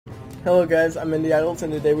Hello guys, I'm Indie Idols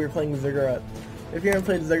and today we're playing Ziggurat. If you haven't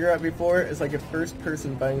played Ziggurat before, it's like a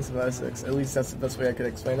first-person Binding of Isaac. At least that's the best way I could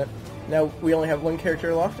explain it. Now, we only have one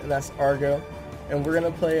character left, and that's Argo. And we're gonna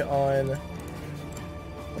play on...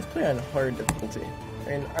 Let's play on hard difficulty.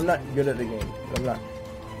 I mean, I'm not good at the game, but I'm not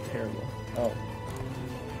terrible. Oh.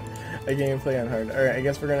 I can't even play on hard. Alright, I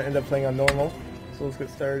guess we're gonna end up playing on normal. So let's get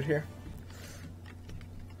started here.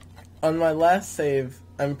 On my last save,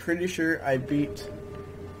 I'm pretty sure I beat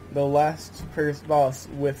the last boss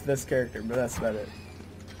with this character, but that's about it.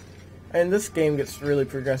 And this game gets really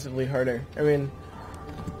progressively harder. I mean,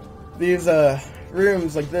 these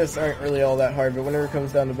rooms like this aren't really all that hard, but whenever it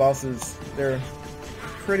comes down to bosses, they're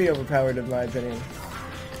pretty overpowered in my opinion.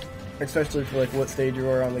 Especially for like what stage you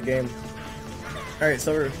are on the game. Alright,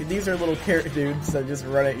 so these are little carrot dudes that just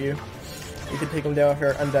run at you. You can take them down with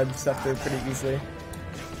your undead scepter pretty easily.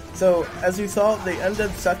 So, as you saw, the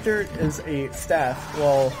undead scepter is a staff,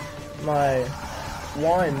 while my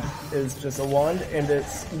wand is just a wand, and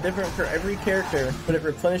it's different for every character, but it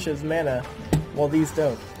replenishes mana, while these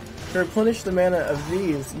don't. To replenish the mana of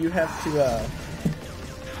these, you have to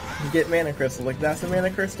get mana crystal. Like, that's a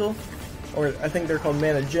mana crystal, or I think they're called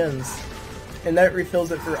mana gems, and that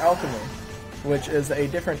refills it for alchemy, which is a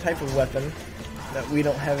different type of weapon that we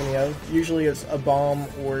don't have any of. Usually it's a bomb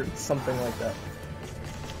or something like that.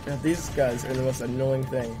 Yeah, these guys are the most annoying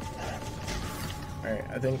thing. Alright,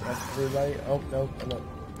 I think that's everybody. Oh, no.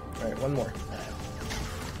 Alright, one more.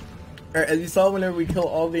 Alright, as you saw, whenever we kill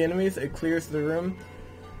all the enemies, it clears the room,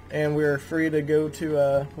 and we're free to go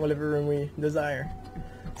to whatever room we desire.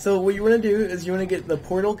 So what you want to do is you want to get the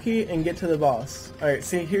portal key and get to the boss. Alright,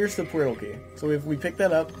 see, here's the portal key. So if we pick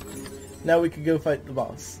that up, now we could go fight the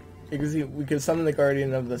boss. Because we could summon the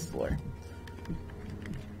guardian of this floor.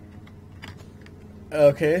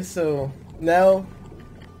 Okay, so now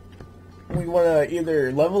we want to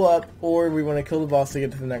either level up or we want to kill the boss to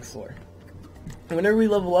get to the next floor. And whenever we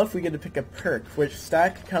level up, we get to pick a perk, which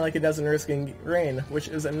stack kind of like it does in Risk and Rain, which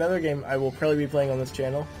is another game I will probably be playing on this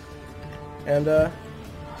channel. And,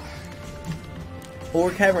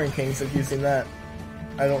 or Cavern Kings if you've seen that.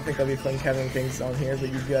 I don't think I'll be playing Cavern Kings on here,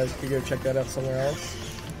 but you guys could go check that out somewhere else.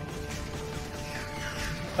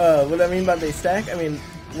 What I mean by they stack, I mean,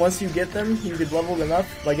 once you get them, you could level them up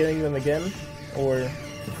by getting them again, or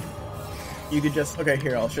you could just, okay,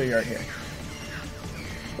 here, I'll show you right here.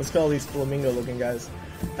 Let's call these flamingo looking guys.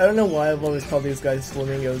 I don't know why I've always called these guys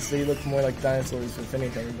flamingos. They look more like dinosaurs if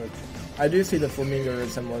anything, but I do see the flamingo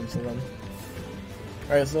resemblance in them.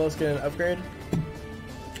 Alright, so let's get an upgrade.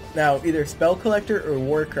 Now, either Spell Collector or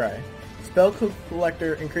War Cry. Spell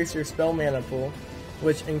Collector increases your spell mana pool,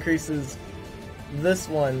 which increases this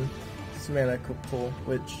one's mana pool,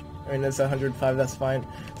 which, I mean, it's 105, that's fine.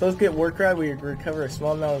 So let's get War Cry. We recover a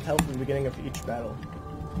small amount of health at the beginning of each battle.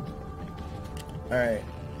 Alright.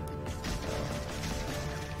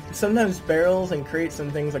 Sometimes barrels and crates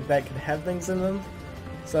and things like that can have things in them,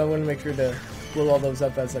 so I want to make sure to blow all those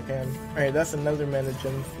up as I can. Alright, that's another mana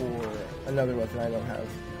gem for another weapon I don't have.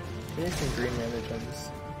 I need some green mana gems.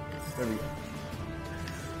 There we go.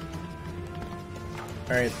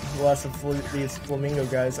 Alright, lots of these flamingo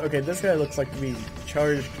guys. Okay, this guy looks like to be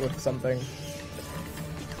charged with something.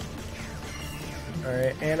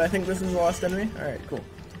 Alright, and I think this is the last enemy? Alright, cool.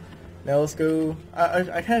 Now let's go...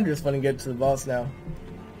 I kind of just want to get to the boss now.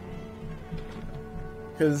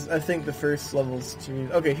 Because I think the first level's too...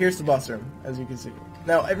 Okay, here's the boss room, as you can see.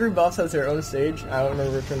 Now, every boss has their own stage. I don't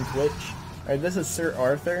remember which one's which. Alright, this is Sir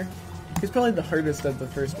Arthur. He's probably the hardest of the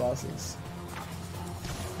first bosses.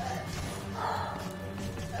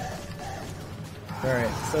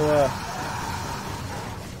 Alright, so,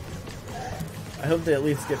 I hope they at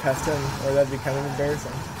least get past him, or that'd be kind of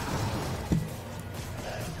embarrassing.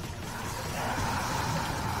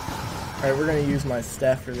 Alright, we're gonna use my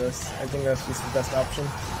staff for this. I think that's just the best option.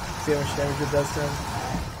 See how much damage it does to him.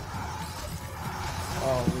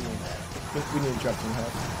 Oh, we need to drop some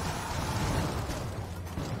health.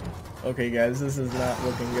 Okay guys, this is not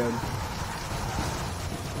looking good.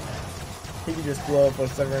 He can just blow up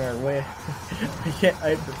whatever in our way. I can't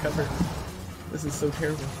hide for cover. This is so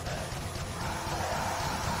terrible.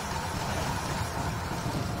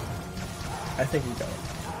 I think we got it.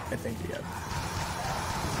 I think we got it.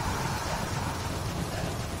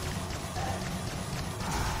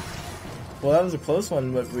 Well, that was a close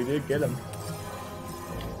one, but we did get him.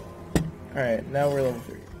 Alright, now we're level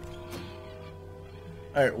 3.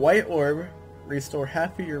 Alright, White Orb. Restore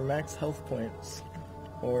half of your max health points.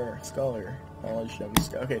 Or Scholar. Knowledge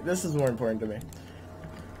gems. Okay, this is more important to me.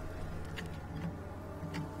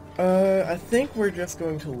 I think we're just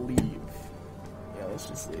going to leave. Yeah, let's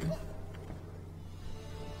just leave.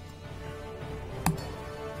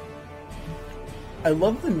 I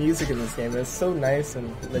love the music in this game. It's so nice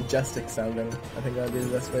and majestic sounding. I think that would be the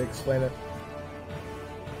best way to explain it.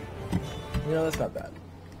 You know, that's not bad.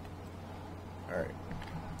 Alright.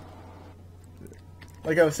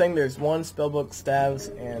 Like I was saying, there's one spellbook, staves,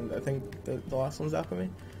 and I think the last one's alchemy?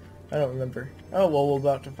 I don't remember. Oh, well, we're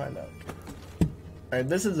about to find out. Alright,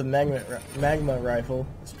 this is a magma rifle.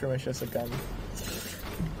 It's pretty much just a gun.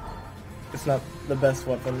 It's not the best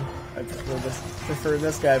weapon. I prefer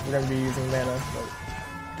this guy if we're going to be using mana, but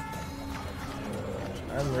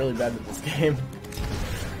I'm really bad at this game.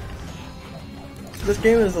 This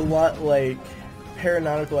game is a lot like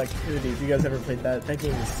Paranautical Activity. If you guys ever played that, that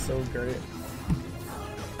game is so great.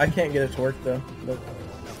 I can't get it to work though, but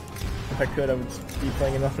if I could, I would be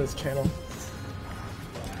playing it on this channel.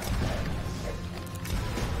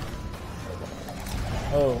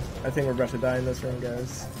 Oh, I think we're about to die in this room,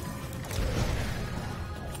 guys.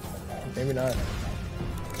 Maybe not.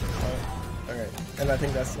 Oh, alright, and I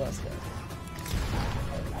think that's the last guy.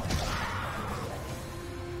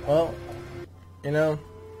 Well, you know,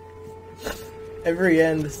 every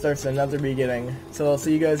end starts another beginning. So I'll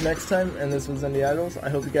see you guys next time, and this was Indie Idols. I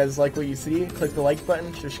hope you guys like what you see. Click the like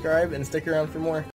button, subscribe, and stick around for more.